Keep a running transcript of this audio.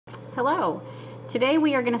Hello. Today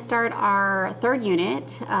we are going to start our third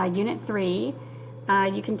unit, Unit 3.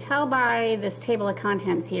 You can tell by this table of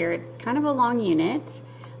contents here, it's kind of a long unit,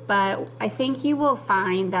 but I think you will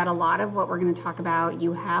find that a lot of what we're going to talk about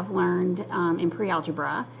you have learned in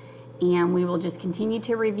pre-algebra, and we will just continue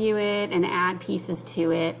to review it and add pieces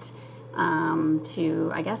to it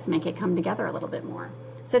to, I guess, make it come together a little bit more.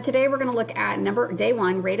 So today we're going to look at day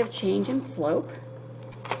 1, rate of change and slope.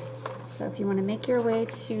 So if you want to make your way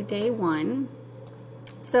to day 1.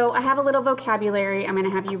 So I have a little vocabulary I'm going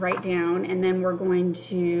to have you write down, and then we're going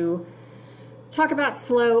to talk about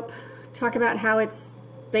slope, talk about how it's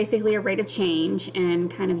basically a rate of change,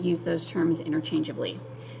 and kind of use those terms interchangeably.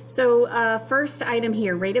 So first item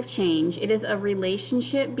here, rate of change. It is a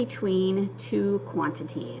relationship between two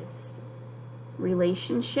quantities.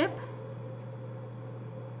 Relationship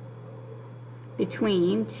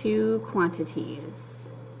between two quantities.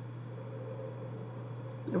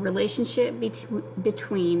 A relationship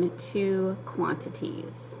between two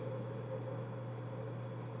quantities.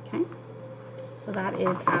 Okay, so that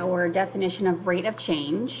is our definition of rate of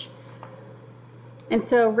change. And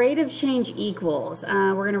so rate of change equals,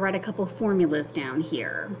 we're going to write a couple formulas down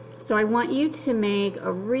here. So I want you to make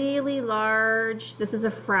a really large, this is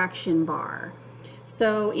a fraction bar.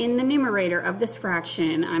 So in the numerator of this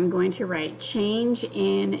fraction, I'm going to write change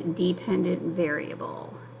in dependent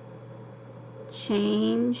variable.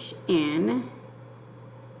 Change in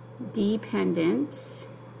dependent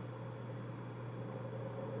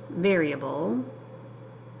variable.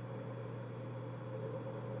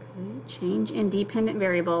 Okay, change in dependent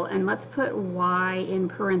variable, and let's put y in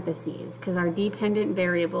parentheses because our dependent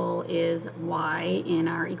variable is y in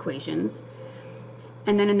our equations.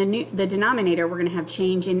 And then in the denominator, we're going to have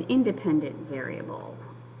change in independent variable.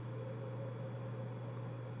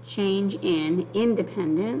 Change in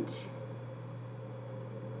independent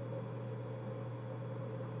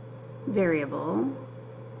variable.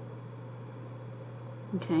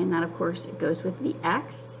 Okay, and that of course it goes with the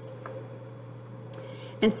x.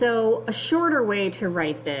 And so a shorter way to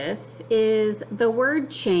write this is the word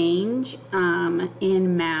change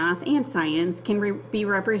in math and science can be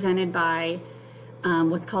represented by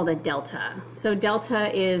what's called a delta. So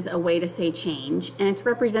delta is a way to say change, and it's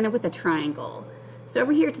represented with a triangle. So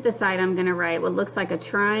over here to the side, I'm going to write what looks like a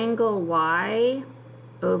triangle y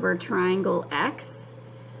over triangle x.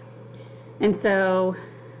 And so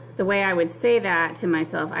the way I would say that to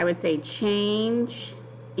myself, I would say change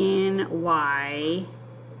in y,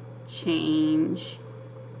 change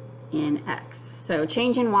in x. So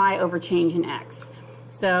change in y over change in x.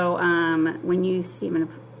 So when you see, I'm going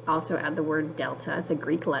to also add the word delta, it's a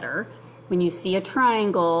Greek letter. When you see a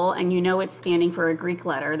triangle and you know it's standing for a Greek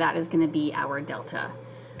letter, that is going to be our delta.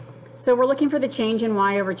 So we're looking for the change in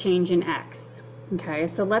y over change in x. Okay,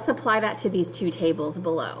 so let's apply that to these two tables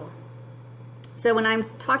below. So when I'm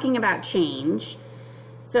talking about change,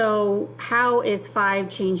 so how is 5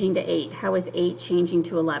 changing to 8? How is 8 changing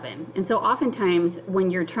to 11? And so oftentimes when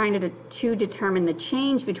you're trying to determine the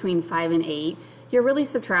change between 5 and 8, you're really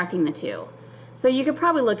subtracting the two. So you could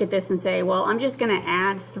probably look at this and say, well, I'm just going to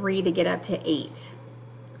add 3 to get up to 8. So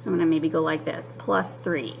I'm going to maybe go like this, plus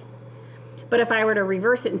 3. But if I were to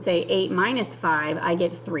reverse it and say 8 minus 5, I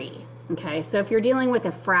get 3. Okay, so if you're dealing with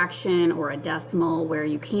a fraction or a decimal where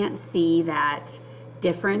you can't see that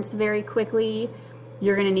difference very quickly,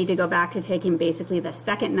 you're going to need to go back to taking basically the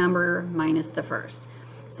second number minus the first.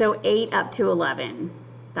 So 8 up to 11,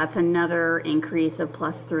 that's another increase of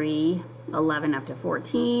plus 3, 11 up to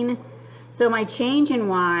 14. So my change in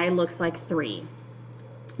y looks like 3.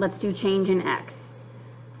 Let's do change in x.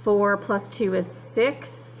 4 plus 2 is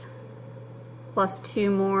 6. Plus 2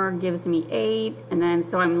 more gives me 8, and then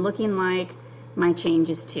so I'm looking like my change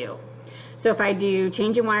is 2. So if I do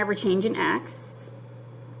change in y over change in x,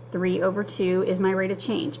 3 over 2 is my rate of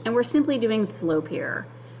change. And we're simply doing slope here.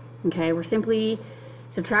 Okay, we're simply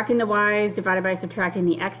subtracting the y's divided by subtracting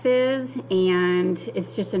the x's, and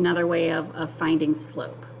it's just another way of finding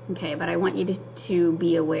slope. Okay, but I want you to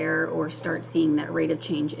be aware or start seeing that rate of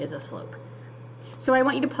change is a slope. So I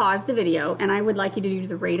want you to pause the video, and I would like you to do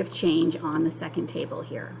the rate of change on the second table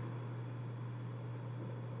here.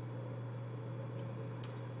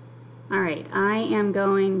 All right, I am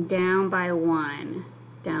going down by 1,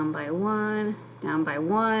 down by 1, down by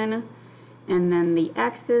 1, and then the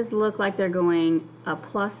x's look like they're going a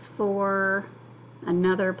plus 4,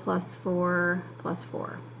 another plus 4, plus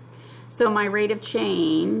 4. So my rate of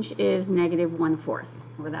change is negative 1/4,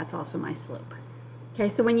 or that's also my slope. Okay,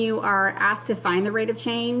 so when you are asked to find the rate of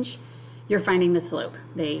change, you're finding the slope.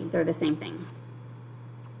 They're the same thing.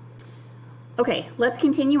 Okay, let's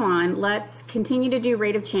continue on. Let's continue to do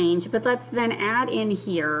rate of change, but let's then add in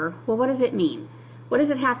here, well, what does it mean? What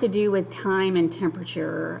does it have to do with time and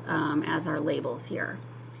temperature as our labels here?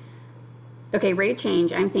 Okay, rate of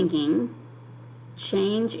change, I'm thinking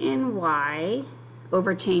change in y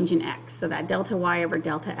over change in x. So that delta y over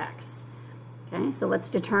delta x. Okay, so let's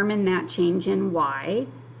determine that change in y.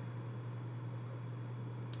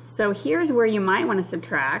 So here's where you might want to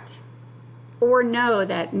subtract or know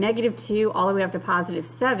that -2 all the way up to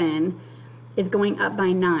 +7 is going up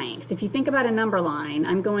by 9. So if you think about a number line,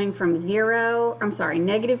 I'm going from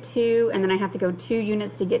 -2, and then I have to go 2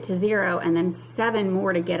 units to get to 0, and then 7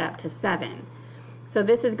 more to get up to 7. So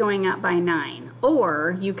this is going up by 9.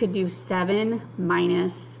 Or you could do 7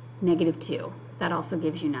 minus -2. That also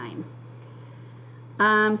gives you 9.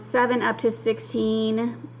 7 up to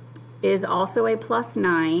 16 is also a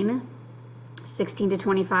 +9. 16 to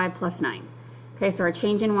 25 +9. Okay, so our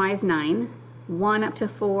change in y is 9. 1 up to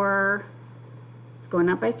 4, it's going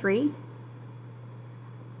up by 3.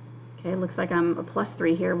 Okay, looks like I'm a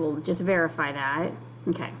 +3 here. We'll just verify that.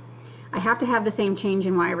 Okay, I have to have the same change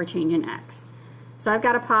in y over change in x. So I've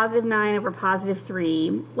got a +9 over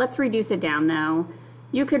 +3. Let's reduce it down though.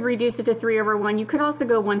 You could reduce it to 3 over 1. You could also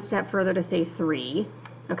go one step further to say 3.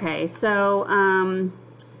 Okay, so I'm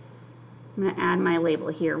going to add my label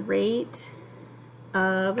here. Rate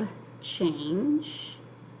of change.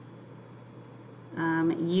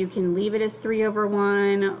 You can leave it as 3 over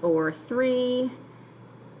 1 or 3.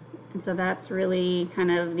 And so that's really kind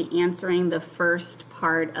of the answering the first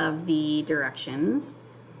part of the directions.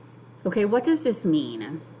 Okay, what does this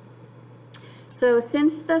mean? So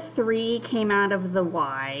since the 3 came out of the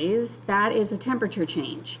y's, that is a temperature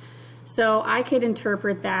change. So I could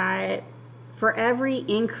interpret that for every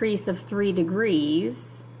increase of 3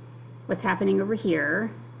 degrees, what's happening over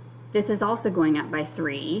here, this is also going up by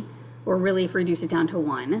 3, or really if we reduce it down to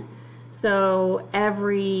 1. So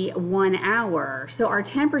every 1 hour, so our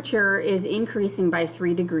temperature is increasing by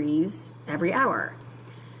 3 degrees every hour.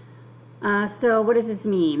 So what does this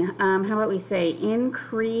mean? How about we say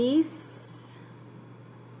increase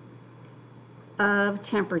of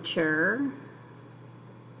temperature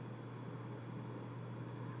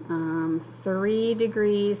 3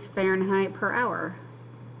 degrees Fahrenheit per hour.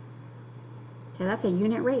 Okay, that's a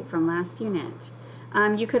unit rate from last unit.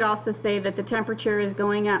 You could also say that the temperature is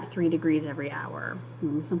going up 3 degrees every hour,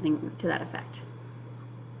 something to that effect.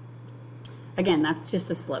 Again, that's just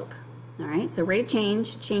a slope. All right, so rate of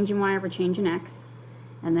change, change in y over change in x,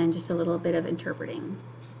 and then just a little bit of interpreting.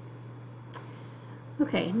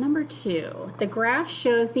 Okay, number 2. The graph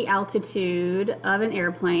shows the altitude of an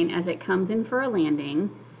airplane as it comes in for a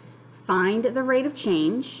landing. Find the rate of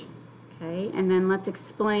change. Okay, and then let's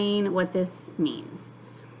explain what this means.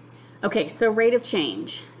 Okay, so rate of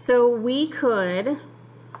change. So we could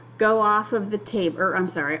go off of the table, or I'm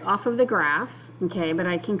sorry, off of the graph, okay, but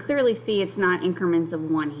I can clearly see it's not increments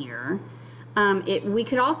of 1 here. We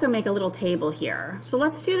could also make a little table here. So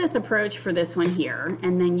let's do this approach for this one here,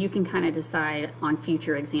 and then you can kind of decide on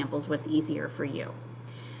future examples what's easier for you.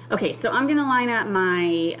 Okay, so I'm gonna line up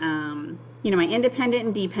my, my independent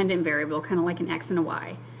and dependent variable, kind of like an x and a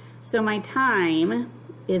y. So my time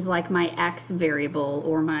is like my x variable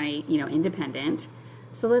or my, independent.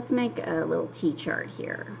 So let's make a little t-chart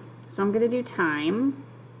here. So I'm going to do time,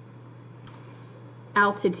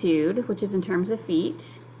 altitude, which is in terms of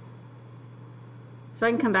feet. So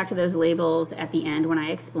I can come back to those labels at the end when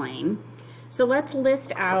I explain. So let's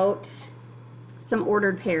list out some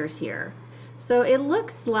ordered pairs here. So it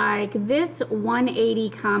looks like this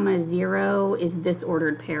 180, 0 is this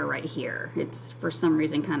ordered pair right here. It's for some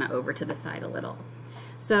reason kind of over to the side a little.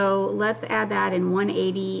 So let's add that in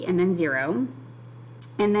 180 and then 0.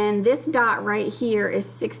 And then this dot right here is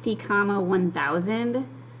 60, 1000.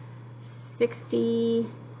 60,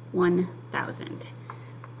 1000.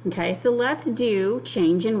 Okay, so let's do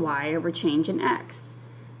change in y over change in x.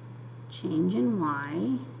 Change in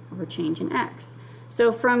y over change in x.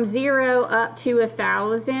 So from 0 up to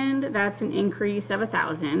 1000, that's an increase of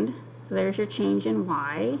 1000. So there's your change in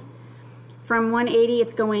y. From 180,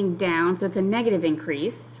 it's going down, so it's a negative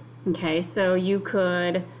increase. Okay, so you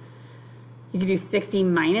could do 60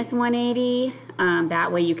 minus 180.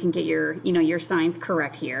 That way you can get your, your signs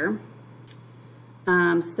correct here.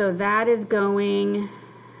 So that is going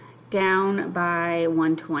down by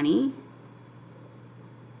 120.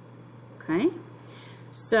 Okay,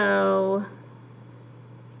 so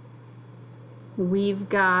we've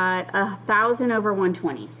got 1000 over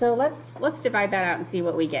 120. So let's divide that out and see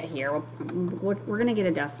what we get here. We're going to get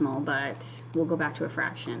a decimal, but we'll go back to a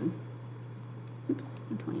fraction. Oops,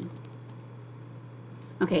 120.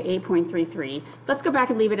 Okay, 8.33. Let's go back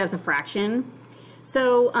and leave it as a fraction.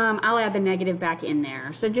 So I'll add the negative back in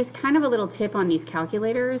there. So just kind of a little tip on these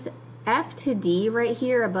calculators. F to D right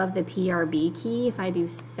here above the PRB key, if I do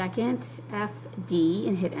second FD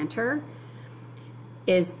and hit enter,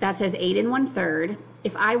 that says 8 1/3.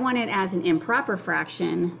 If I want it as an improper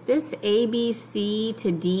fraction, this ABC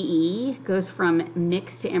to DE goes from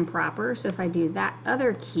mixed to improper. So if I do that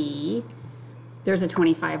other key, there's a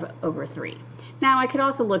 25/3. Now I could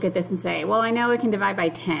also look at this and say, well, I know I can divide by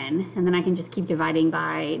 10, and then I can just keep dividing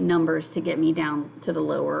by numbers to get me down to the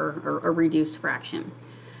lower or reduced fraction.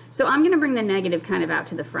 So I'm going to bring the negative kind of out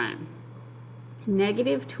to the front.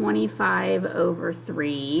 Negative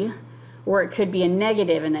 25/3, or it could be a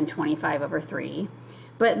negative and then 25/3.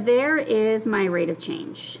 But there is my rate of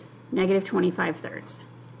change, negative 25/3.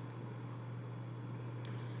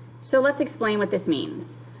 So let's explain what this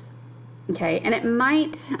means. Okay, and it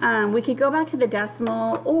might, we could go back to the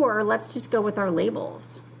decimal, or let's just go with our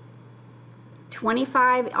labels.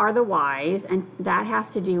 25 are the y's, and that has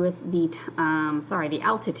to do with the, the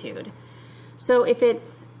altitude. So if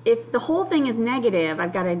the whole thing is negative,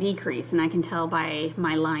 I've got a decrease, and I can tell by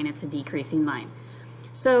my line it's a decreasing line.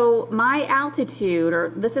 So my altitude,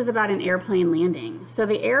 or this is about an airplane landing. So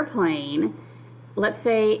the airplane, let's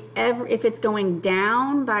say if it's going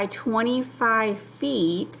down by 25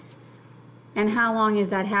 feet, and how long is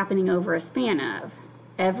that happening over a span of?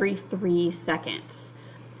 Every 3 seconds.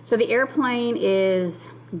 So the airplane is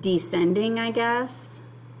descending, I guess,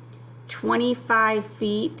 25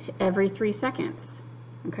 feet every 3 seconds,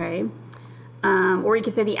 okay? Or you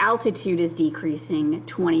could say the altitude is decreasing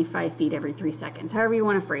 25 feet every 3 seconds. However you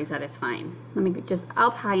want to phrase that is fine.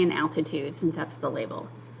 I'll tie in altitude since that's the label.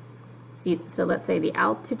 See, so let's say the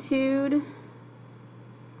altitude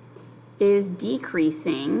is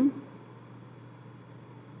decreasing.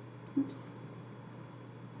 Oops.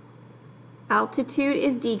 Altitude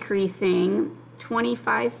is decreasing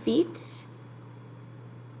 25 feet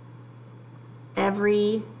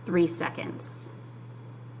every 3 seconds.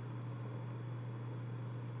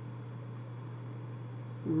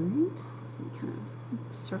 All right, so kind of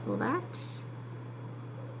circle that.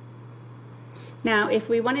 Now, if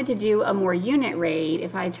we wanted to do a more unit rate,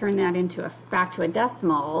 if I turn that into back to a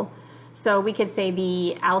decimal, so we could say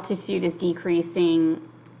the altitude is decreasing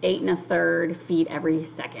 8 1/3 feet every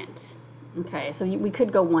second. Okay, so we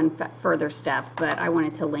could go one further step, but I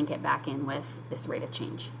wanted to link it back in with this rate of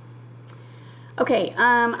change. Okay,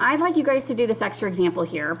 I'd like you guys to do this extra example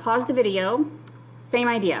here. Pause the video, same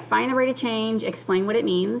idea. Find the rate of change, explain what it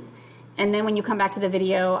means, and then when you come back to the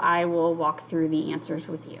video, I will walk through the answers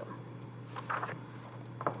with you.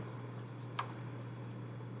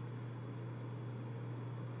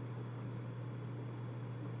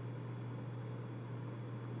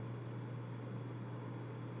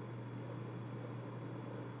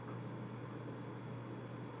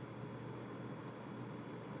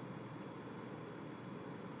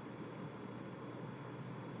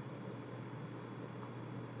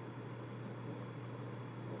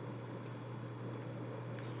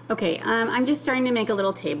 Okay, I'm just starting to make a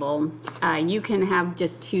little table. You can have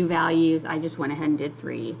just 2 values. I just went ahead and did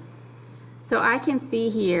 3. So I can see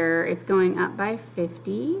here it's going up by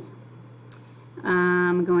 50.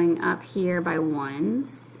 Going up here by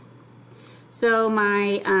 1s. So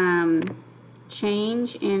my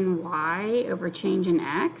change in y over change in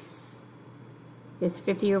x is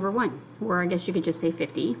 50 over 1. Or I guess you could just say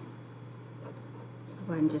 50. Go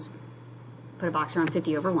ahead and just put a box around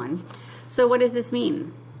 50 over 1. So what does this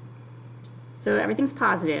mean? So everything's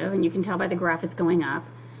positive, and you can tell by the graph it's going up.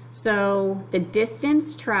 So the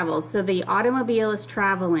distance traveled, so the automobile is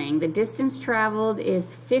traveling, the distance traveled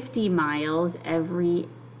is 50 miles every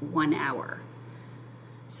 1 hour.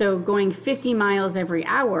 So going 50 miles every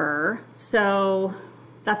hour, so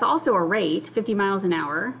that's also a rate, 50 miles an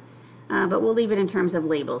hour, but we'll leave it in terms of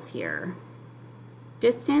labels here.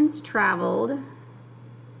 Distance traveled,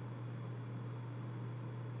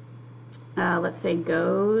 let's say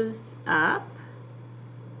goes up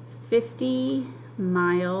 50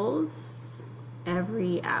 miles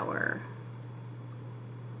every hour.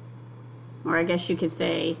 Or I guess you could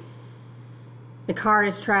say the car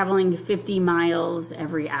is traveling 50 miles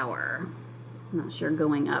every hour. I'm not sure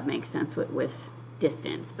going up makes sense with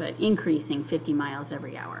distance, but increasing 50 miles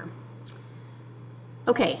every hour.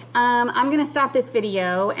 Okay, I'm going to stop this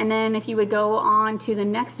video, and then if you would go on to the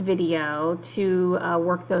next video to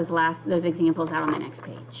work those examples out on the next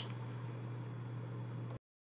page.